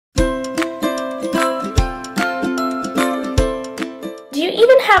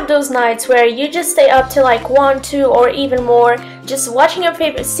even have those nights where you just stay up till like 1, 2 or even more just watching your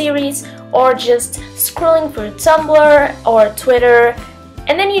favorite series or just scrolling through Tumblr or Twitter,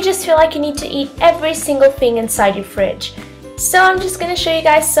 and then you just feel like you need to eat every single thing inside your fridge. So I'm just gonna show you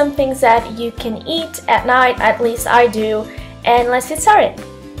guys some things that you can eat at night, at least I do, and let's get started.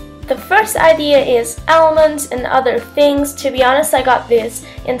 The first idea is almonds and other things. To be honest, I got this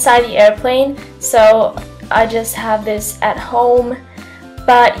inside the airplane, so I just have this at home.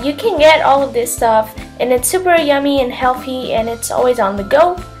 But you can get all of this stuff and it's super yummy and healthy and it's always on the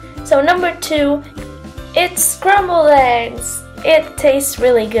go. So number 2, it's scrambled eggs. It tastes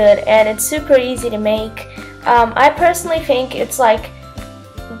really good and it's super easy to make. I personally think it's like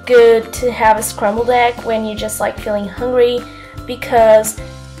good to have a scrambled egg when you're just like feeling hungry, because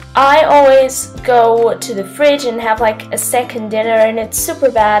I always go to the fridge and have like a second dinner and it's super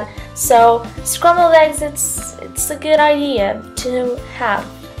bad. So scrambled eggs, it's a good idea to have.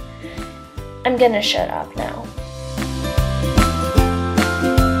 I'm gonna shut up now.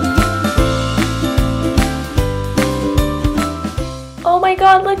 Oh my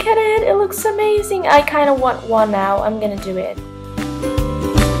god, look at it! It looks amazing! I kinda want one now. I'm gonna do it.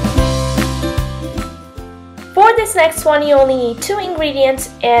 For this next one, you only need 2 ingredients,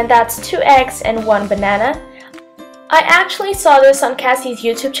 and that's 2 eggs and 1 banana. I actually saw this on Cassie's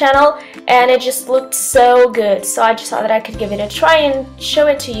YouTube channel and it just looked so good, so I just thought that I could give it a try and show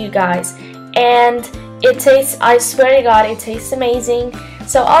it to you guys. And it tastes, I swear to god, it tastes amazing.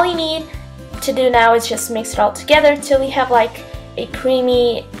 So all you need to do now is just mix it all together till you have like a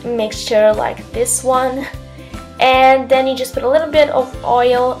creamy mixture like this one. And then you just put a little bit of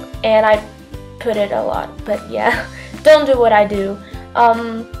oil, and I put it a lot, but yeah, don't do what I do.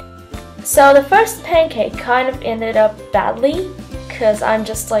 So the first pancake kind of ended up badly because I'm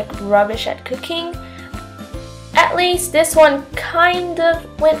just like rubbish at cooking. At least this one kind of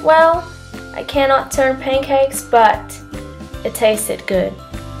went well. I cannot turn pancakes, but it tasted good.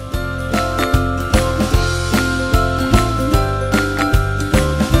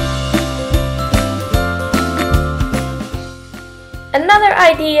 Another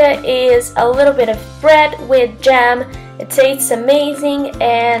idea is a little bit of bread with jam. It tastes amazing,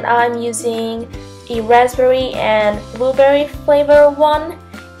 and I'm using a raspberry and blueberry flavor one.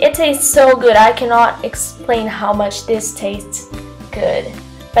 It tastes so good. I cannot explain how much this tastes good,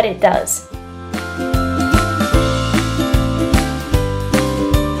 but it does.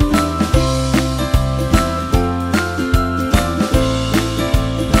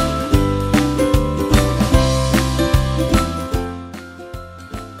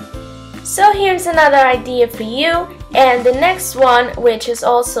 So here's another idea for you, and the next one, which is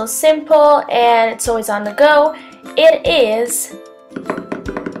also simple and it's always on the go, it is,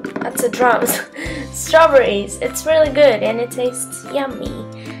 that's a drums, strawberries. It's really good and it tastes yummy.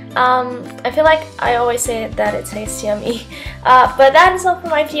 I feel like I always say that it tastes yummy. But that is all for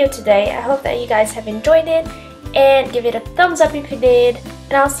my video today. I hope that you guys have enjoyed it, and give it a thumbs up if you did,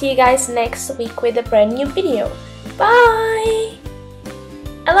 and I'll see you guys next week with a brand new video. Bye!